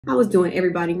I was doing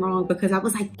everybody wrong because I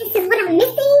was like, this is what I'm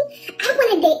missing. I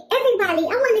want to date everybody.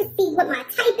 I want to see what my type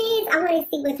is. I want to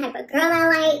see what type of girl I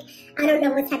like. I don't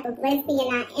know what type of lesbian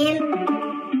I am.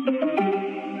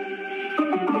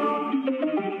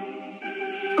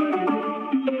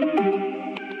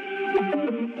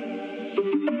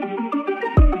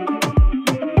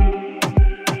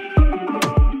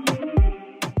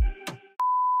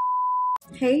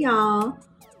 Hey y'all.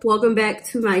 Welcome back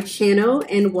to my channel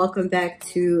and welcome back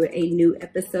to a new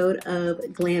episode of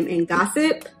Glam and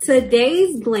Gossip.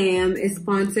 Today's glam is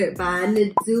sponsored by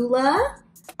Nadula.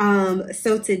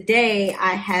 So today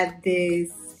I have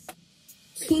this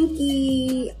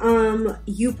kinky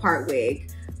U-part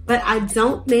wig, but I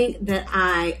don't think that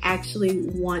I actually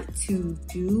want to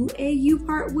do a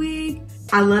U-part wig.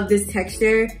 I love this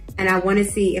texture and I want to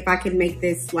see if I can make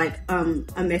this like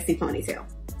a messy ponytail.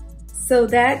 So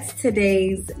that's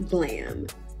today's glam.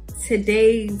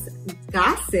 Today's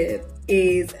gossip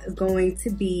is going to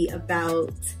be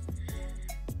about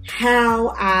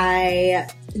how I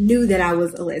knew that I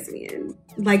was a lesbian.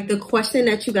 Like the question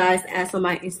that you guys asked on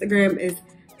my Instagram is,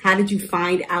 how did you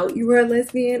find out you were a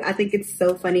lesbian? I think it's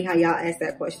so funny how y'all ask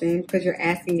that question because you're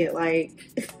asking it like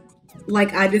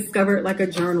I discovered like a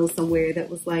journal somewhere that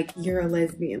was like, you're a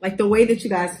lesbian. Like the way that you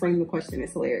guys frame the question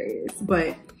is hilarious,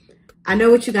 but I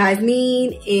know what you guys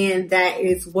mean, and that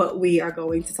is what we are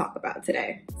going to talk about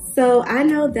today. So I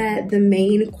know that the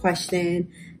main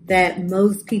question that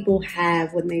most people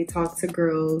have when they talk to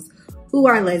girls who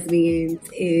are lesbians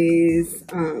is,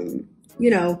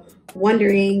 you know,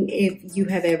 wondering if you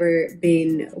have ever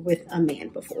been with a man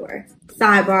before.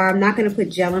 Sidebar, I'm not gonna put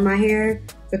gel in my hair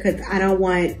because I don't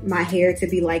want my hair to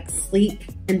be like sleek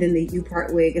and then the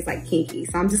U-part wig is like kinky.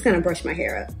 So I'm just gonna brush my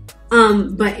hair up.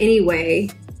 But anyway,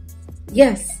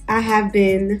 yes, I have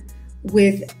been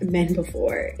with men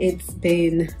before. It's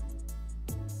been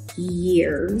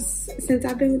years since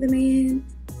I've been with a man.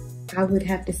 I would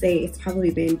have to say it's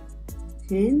probably been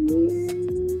 10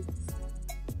 years.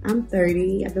 I'm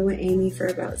 30. I've been with Amy for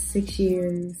about 6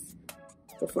 years.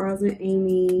 Before I was with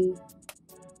Amy,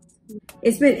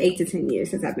 it's been 8 to 10 years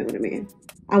since I've been with a man.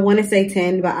 I want to say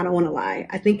 10, but I don't want to lie.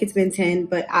 I think it's been 10,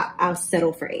 but I'll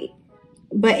settle for 8.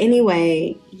 But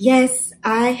anyway, yes,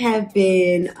 I have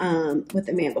been with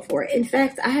a man before. In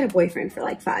fact, I had a boyfriend for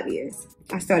like 5 years.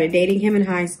 I started dating him in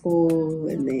high school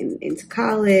and then into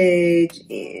college.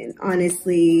 And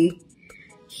honestly,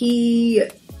 he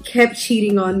kept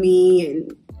cheating on me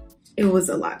and it was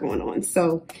a lot going on.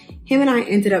 So him and I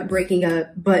ended up breaking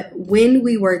up. But when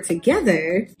we were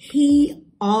together, he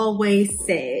always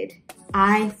said,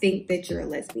 I think that you're a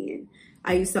lesbian.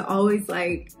 I used to always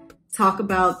like talk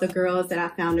about the girls that I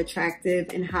found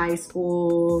attractive in high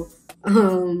school.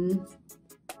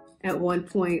 At one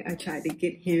point I was trying to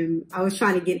get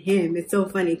him. It's so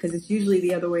funny because it's usually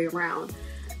the other way around.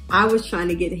 I was trying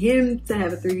to get him to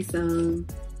have a threesome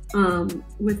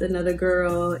with another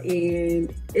girl,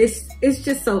 and it's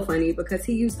just so funny because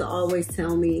he used to always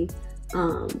tell me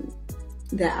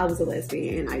that I was a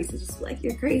lesbian. I used to just be like,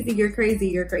 you're crazy, you're crazy,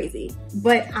 you're crazy.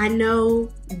 But I know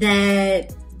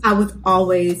that I was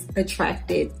always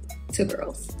attracted to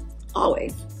girls,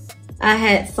 always. I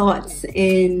had thoughts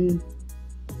in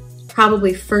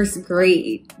probably first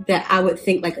grade that I would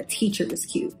think like a teacher was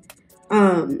cute.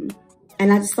 And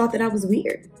I just thought that I was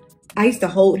weird. I used to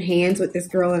hold hands with this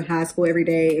girl in high school every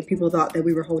day, and people thought that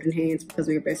we were holding hands because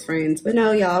we were best friends. But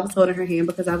no, y'all, I was holding her hand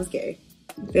because I was gay.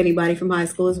 If anybody from high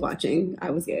school is watching, I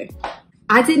was gay.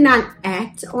 I did not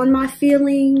act on my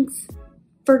feelings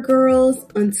for girls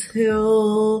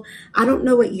until, I don't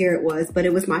know what year it was, but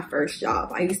it was my first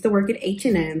job. I used to work at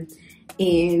H&M,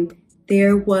 and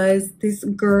there was this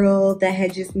girl that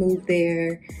had just moved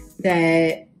there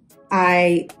that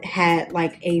I had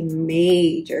like a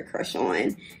major crush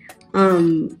on,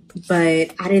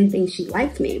 but I didn't think she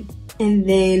liked me. And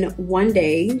then one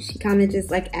day she kind of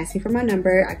just like asked me for my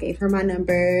number. I gave her my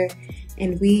number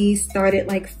and we started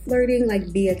like flirting like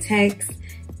via text,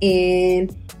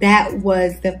 and that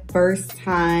was the first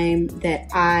time that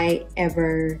I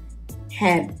ever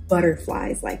had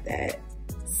butterflies like that.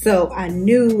 So I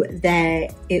knew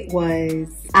that it was,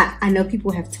 I know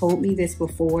people have told me this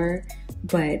before,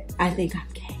 but I think I'm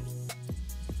gay.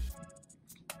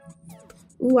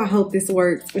 Ooh, I hope this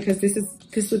works because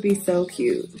this would be so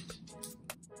cute.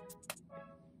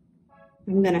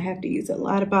 I'm gonna have to use a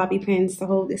lot of bobby pins to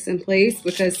hold this in place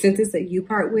because since it's a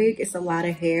U-part wig, it's a lot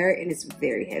of hair and it's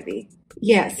very heavy.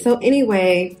 Yeah, so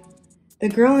anyway, the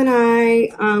girl and I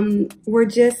were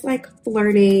just like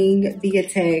flirting via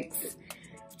text.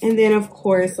 And then of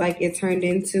course, like it turned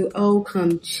into, oh,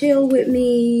 come chill with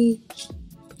me.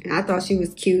 And I thought she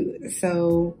was cute,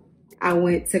 so I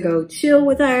went to go chill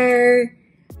with her.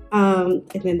 And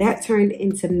then that turned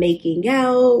into making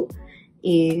out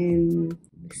and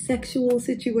sexual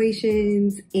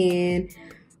situations. And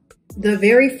the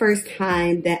very first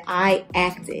time that I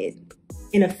acted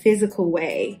in a physical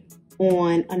way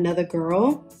on another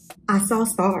girl, I saw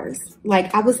stars.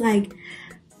 Like, I was like,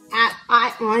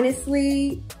 I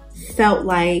honestly felt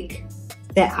like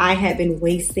that I had been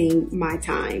wasting my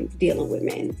time dealing with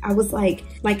men. I was like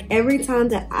every time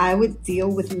that I would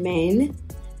deal with men,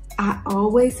 I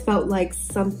always felt like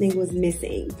something was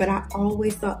missing. But I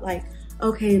always thought like,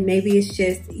 okay, maybe it's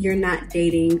just you're not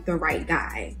dating the right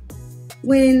guy.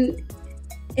 When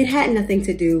it had nothing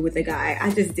to do with the guy,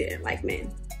 I just didn't like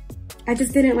men. I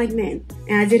just didn't like men,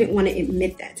 and I didn't want to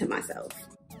admit that to myself.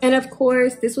 And of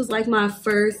course, this was like my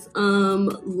first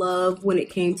love when it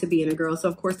came to being a girl. So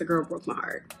of course the girl broke my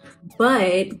heart.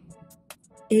 But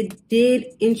it did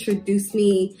introduce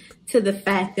me to the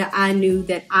fact that I knew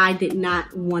that I did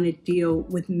not want to deal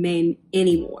with men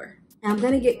anymore. I'm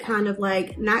gonna get kind of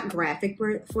like, not graphic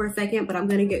for a second, but I'm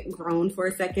gonna get grown for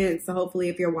a second. So hopefully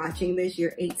if you're watching this,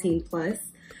 you're 18 plus.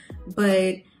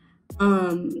 But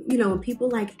you know, when people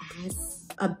like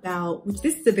ask about, which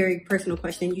this is a very personal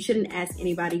question, you shouldn't ask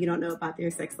anybody you don't know about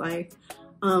their sex life.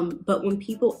 But when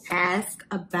people ask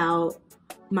about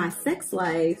my sex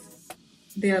life,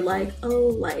 they're like, oh,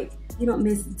 like, you don't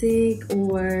miss dick,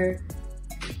 or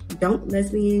don't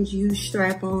lesbians use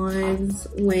strap-ons?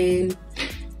 When,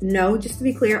 no, just to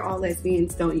be clear, all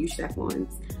lesbians don't use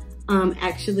strap-ons.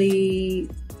 Actually,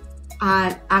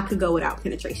 I could go without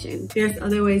penetration. There's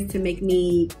other ways to make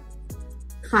me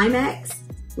climax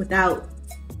without.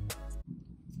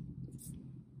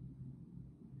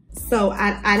 So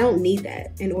I don't need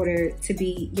that in order to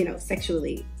be, you know,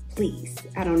 sexually pleased.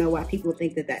 I don't know why people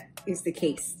think that that is the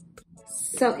case.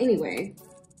 So anyway,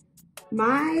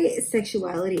 my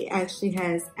sexuality actually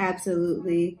has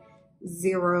absolutely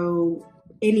zero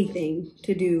anything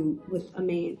to do with a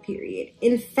man, period.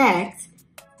 In fact,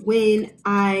 when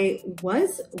I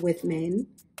was with men,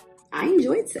 I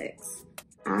enjoyed sex.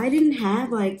 I didn't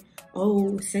have like,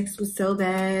 oh, sex was so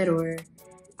bad, or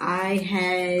I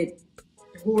had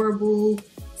horrible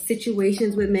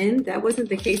situations with men. That wasn't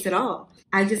the case at all.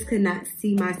 I just could not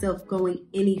see myself going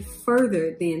any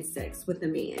further than sex with a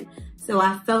man. So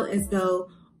I felt as though,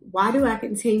 why do I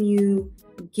continue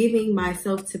giving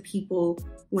myself to people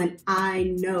when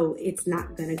I know it's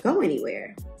not gonna go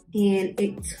anywhere? And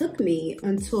it took me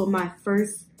until my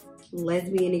first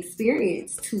lesbian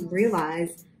experience to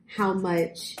realize how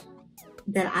much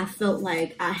that I felt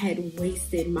like I had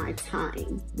wasted my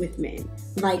time with men.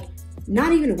 Like,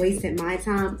 not even wasted my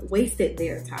time, wasted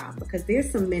their time. Because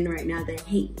there's some men right now that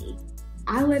hate me.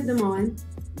 I led them on,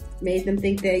 made them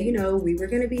think that, you know, we were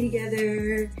gonna be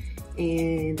together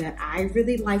and that I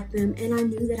really liked them, and I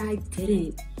knew that I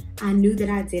didn't. I knew that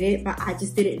I didn't, but I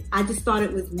just didn't. I just thought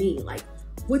it was me. Like,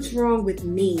 what's wrong with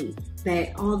me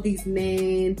that all these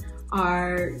men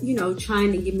are, you know,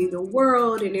 trying to give me the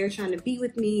world, and they're trying to be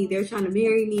with me, they're trying to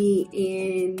marry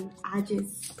me, and I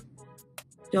just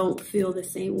don't feel the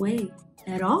same way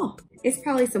at all. It's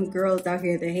probably some girls out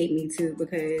here that hate me too,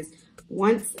 because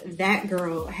once that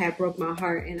girl had broke my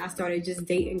heart and I started just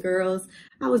dating girls,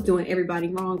 I was doing everybody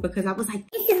wrong, because I was like,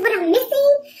 this is what I'm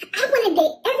missing. I want to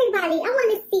date everybody. I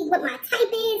want to see what my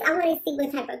type is. I want to see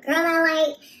what type of girl I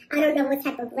like. I don't know what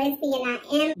type of lesbian I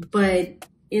am. But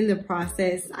in the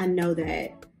process, I know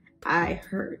that I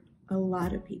hurt a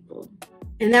lot of people.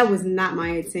 And that was not my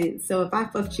intent. So if I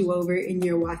fucked you over and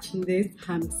you're watching this,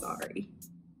 I'm sorry.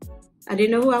 I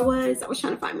didn't know who I was. I was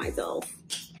trying to find myself.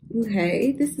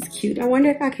 Okay, this is cute. I wonder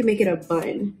if I can make it a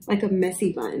bun, like a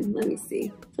messy bun. Let me see.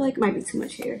 I feel like it might be too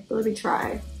much hair, but let me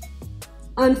try.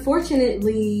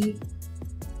 Unfortunately,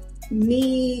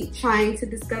 me trying to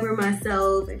discover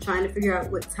myself and trying to figure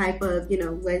out what type of, you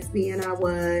know, lesbian I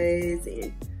was,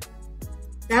 and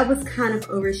that was kind of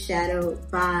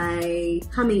overshadowed by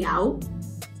coming out,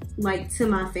 like, to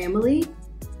my family.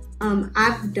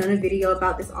 I've done a video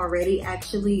about this already,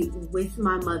 actually, with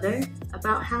my mother,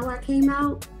 about how I came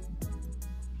out.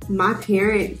 My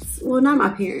parents, well, not my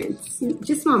parents,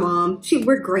 just my mom.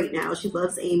 We're great now. She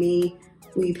loves Amy.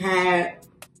 We've had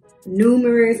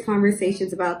numerous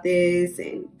conversations about this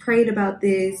and prayed about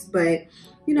this. But,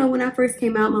 you know, when I first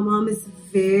came out, my mom is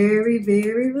very,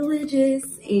 very religious,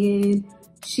 and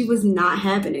she was not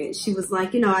having it. She was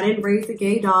like, you know, I didn't raise a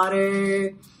gay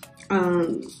daughter.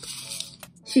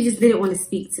 She just didn't want to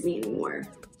speak to me anymore.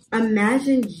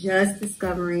 Imagine just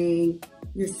discovering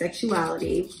your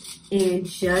sexuality and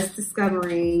just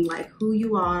discovering like who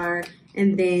you are,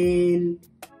 and then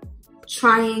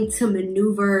trying to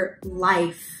maneuver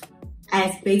life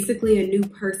as basically a new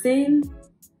person,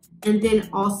 and then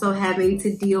also having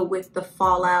to deal with the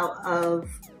fallout of,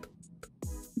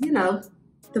 you know,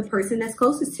 the person that's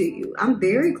closest to you. I'm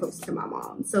very close to my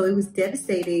mom, so it was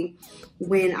devastating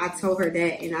when I told her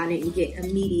that and I didn't get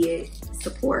immediate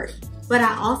support. But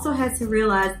I also had to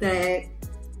realize that,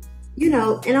 you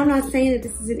know, and I'm not saying that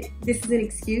this is an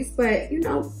excuse, but, you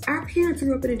know, our parents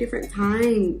grew up in a different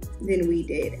time than we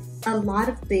did. A lot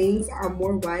of things are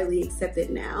more widely accepted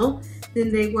now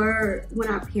than they were when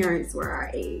our parents were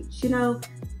our age. You know,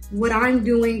 what I'm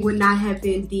doing would not have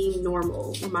been deemed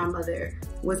normal when my mother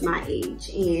was my age,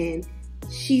 and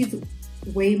she's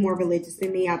way more religious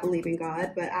than me. I believe in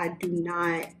God, but I do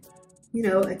not, you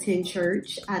know, attend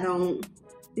church.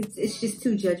 It's just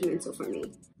too judgmental for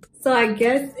me. So I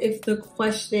guess if the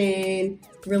question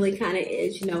really kind of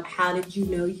is, you know, how did you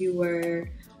know you were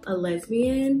a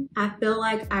lesbian? I feel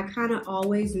like I kind of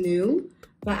always knew,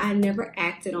 but I never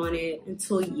acted on it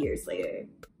until years later.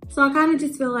 So I kind of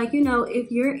just feel like, you know,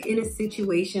 if you're in a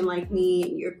situation like me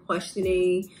and you're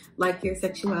questioning like your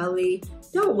sexuality,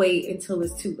 don't wait until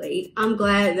it's too late. I'm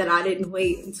glad that I didn't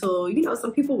wait until, you know,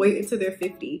 some people wait until they're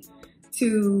 50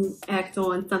 to act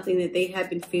on something that they have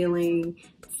been feeling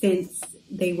since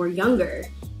they were younger.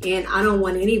 And I don't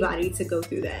want anybody to go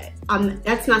through that.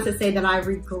 That's not to say that I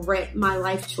regret my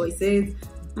life choices.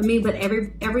 I mean, but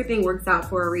everything works out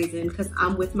for a reason, because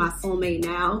I'm with my soulmate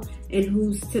now, and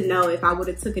who's to know if I would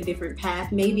have took a different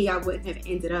path, maybe I wouldn't have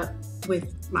ended up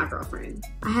with my girlfriend.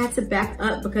 I had to back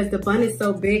up because the bun is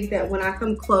so big that when I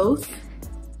come close,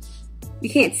 you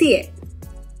can't see it.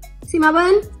 See my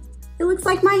bun? It looks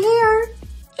like my hair.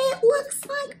 It looks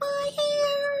like my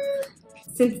hair.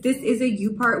 Since this is a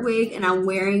U-part wig and I'm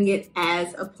wearing it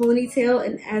as a ponytail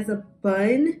and as a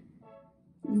bun,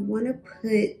 you want to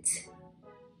put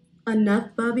enough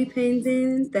bobby pins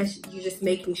in that you're just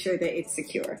making sure that it's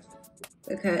secure,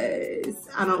 because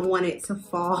I don't want it to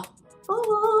fall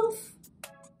off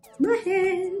my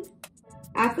head.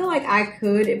 I feel like I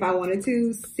could, if I wanted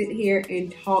to, sit here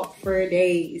and talk for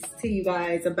days to you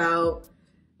guys about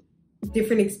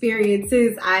different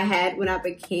experiences I had when I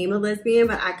became a lesbian,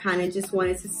 but I kind of just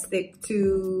wanted to stick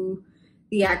to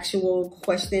the actual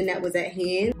question that was at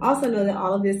hand. I also know that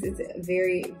all of this is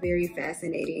very, very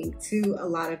fascinating to a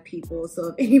lot of people. So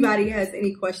if anybody has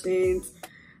any questions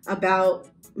about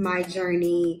my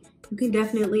journey, you can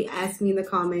definitely ask me in the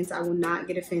comments. I will not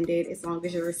get offended as long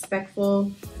as you're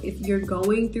respectful. If you're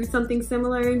going through something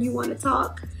similar and you want to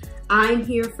talk, I'm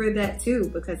here for that too,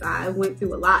 because I went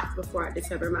through a lot before I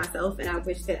discovered myself, and I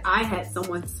wish that I had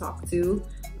someone to talk to,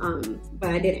 but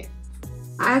I didn't.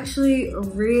 I actually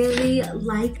really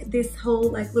like this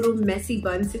whole like little messy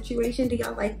bun situation. Do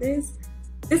y'all like this?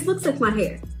 This looks like my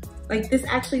hair. Like, this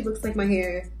actually looks like my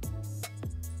hair.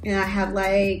 And I have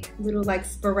like little like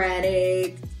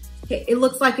sporadic, it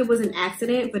looks like it was an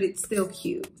accident, but it's still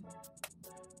cute.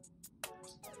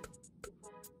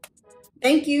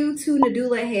 Thank you to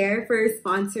Nadula Hair for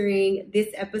sponsoring this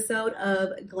episode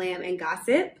of Glam and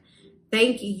Gossip.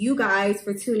 Thank you guys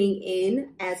for tuning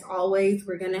in. As always,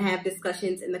 we're gonna have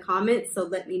discussions in the comments, so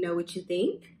let me know what you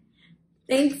think.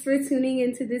 Thanks for tuning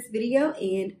into this video,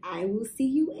 and I will see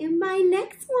you in my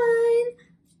next one.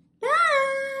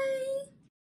 Bye!